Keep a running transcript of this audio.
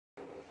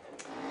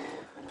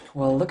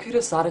Well, look who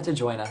decided to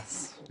join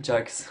us.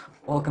 Jokes.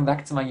 Welcome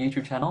back to my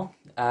YouTube channel.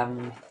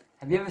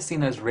 Have you ever seen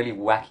those really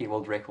wacky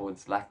world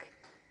records, like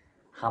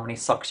how many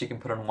socks you can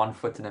put on one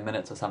foot in a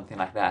minute or something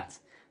like that?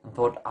 And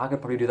thought, I could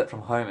probably do that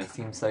from home, it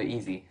seems so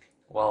easy.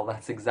 Well,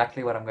 that's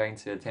exactly what I'm going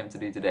to attempt to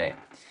do today.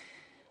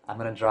 I'm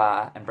going to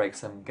try and break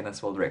some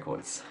Guinness World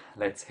Records.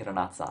 Let's head on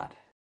outside.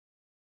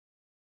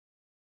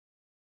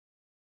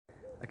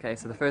 Okay,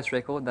 so the first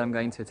record that I'm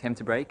going to attempt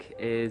to break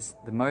is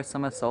the most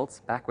somersaults,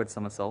 backward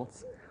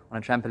somersaults, on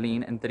a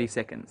trampoline in 30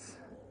 seconds.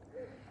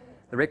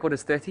 The record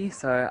is 30,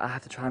 so I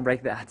have to try and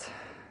break that.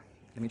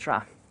 Let me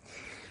try.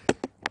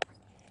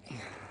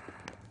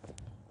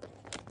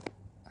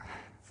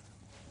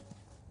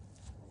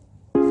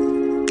 Okay,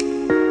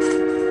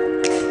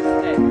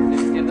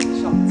 let's give it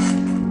a shot.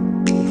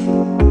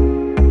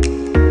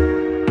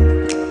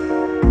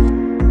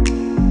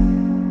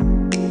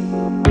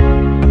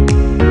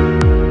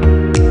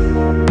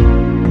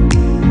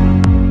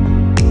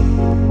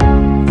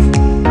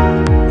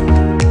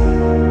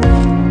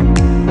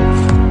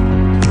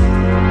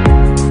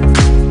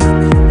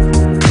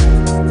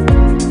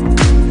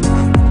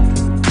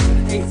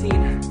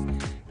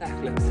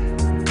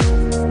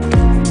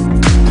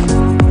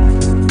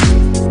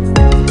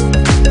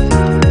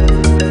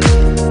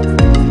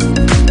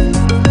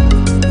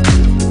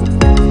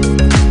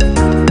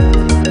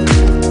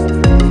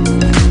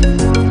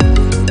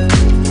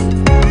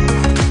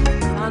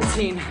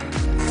 20.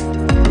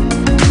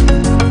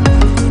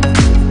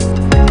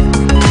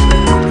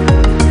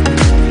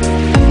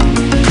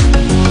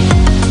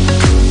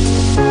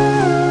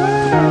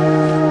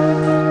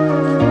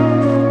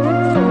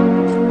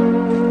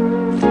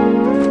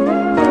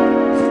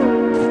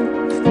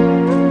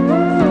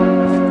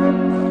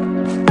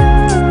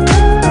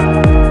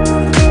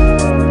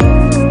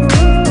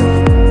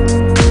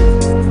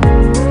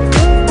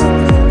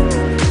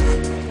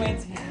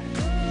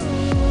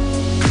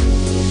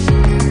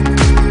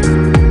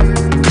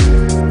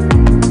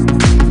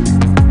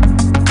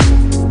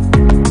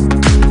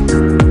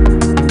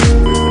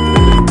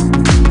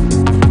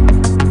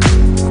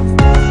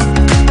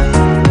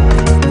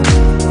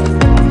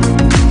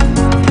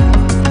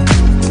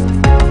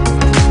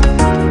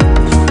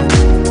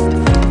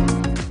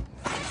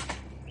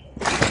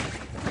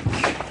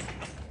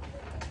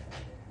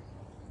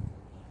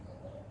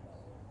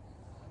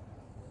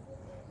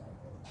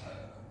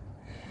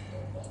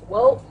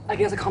 Well, I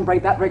guess I can't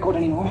break that record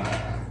anymore.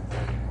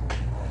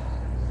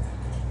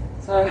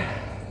 So,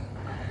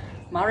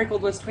 my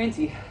record was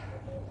 20.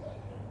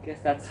 Guess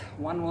that's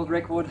one world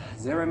record,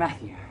 0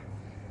 Matthew.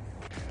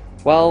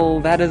 Well,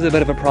 that is a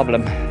bit of a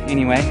problem.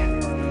 Anyway,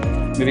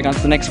 moving on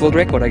to the next world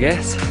record, I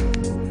guess.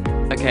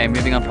 Okay,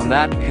 moving on from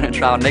that, we're going to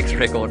try our next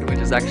record, which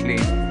is actually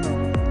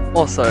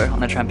also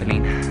on a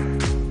trampoline.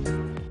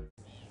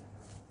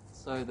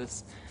 So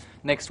this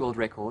next world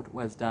record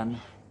was done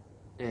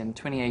in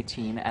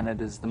 2018, and it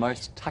is the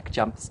most tuck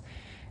jumps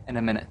in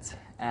a minute.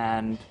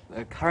 And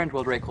the current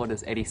world record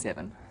is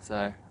 87,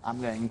 so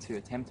I'm going to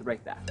attempt to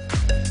break that.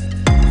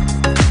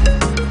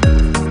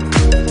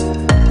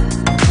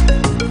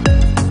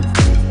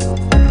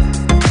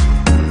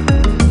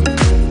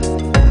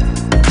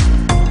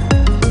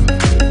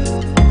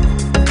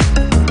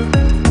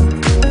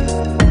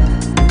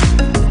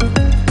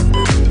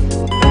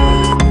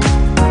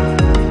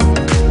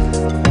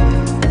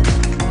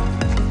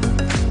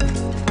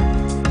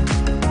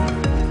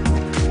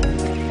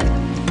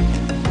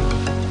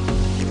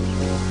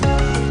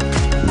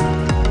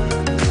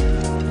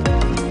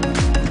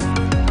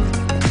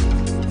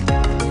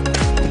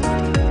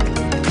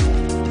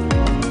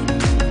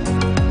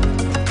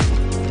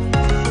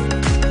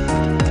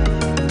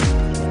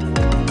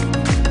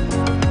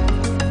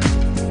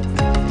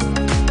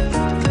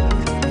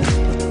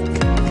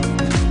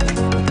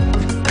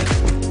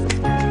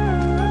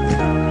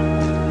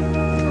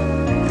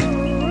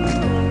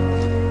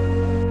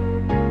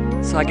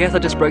 So I guess I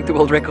just broke the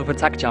world record for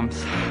tuck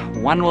jumps.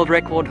 One world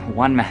record,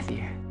 one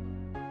Matthew.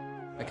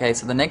 Okay,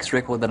 so the next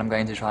record that I'm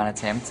going to try and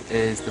attempt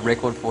is the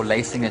record for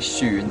lacing a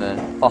shoe in the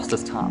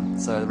fastest time.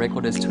 So the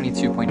record is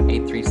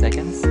 22.83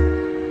 seconds.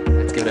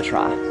 Let's give it a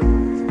try.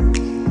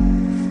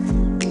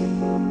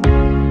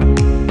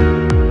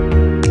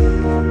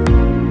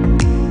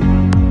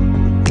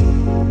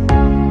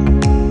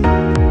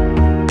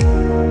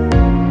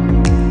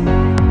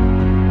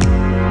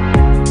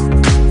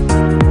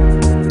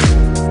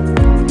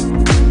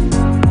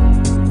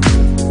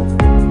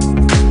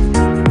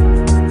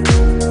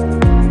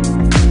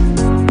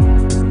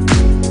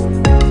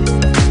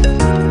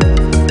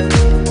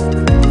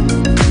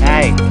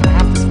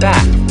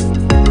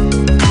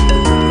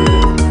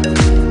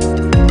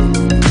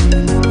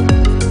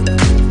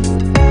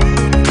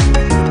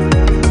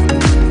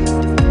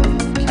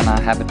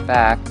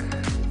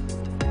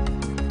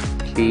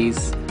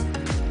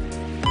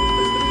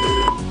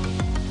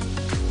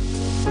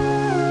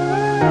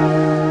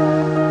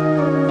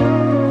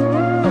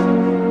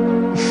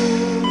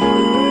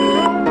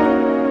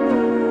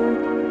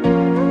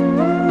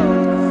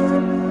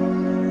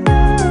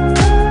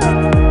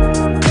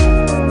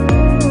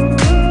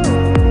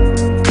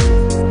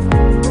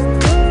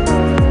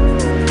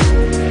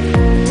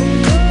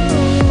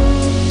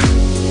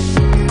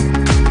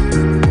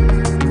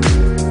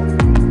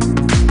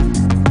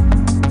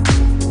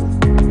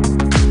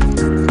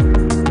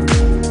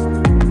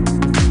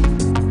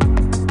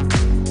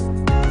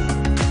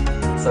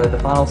 So the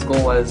final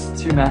score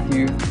was 2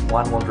 Matthew,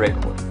 1 world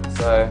record.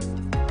 So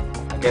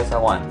I guess I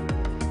won.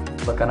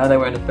 Look, I know they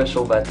weren't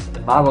official, but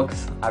in my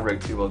books, I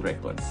broke 2 world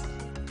records.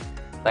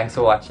 Thanks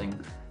for watching.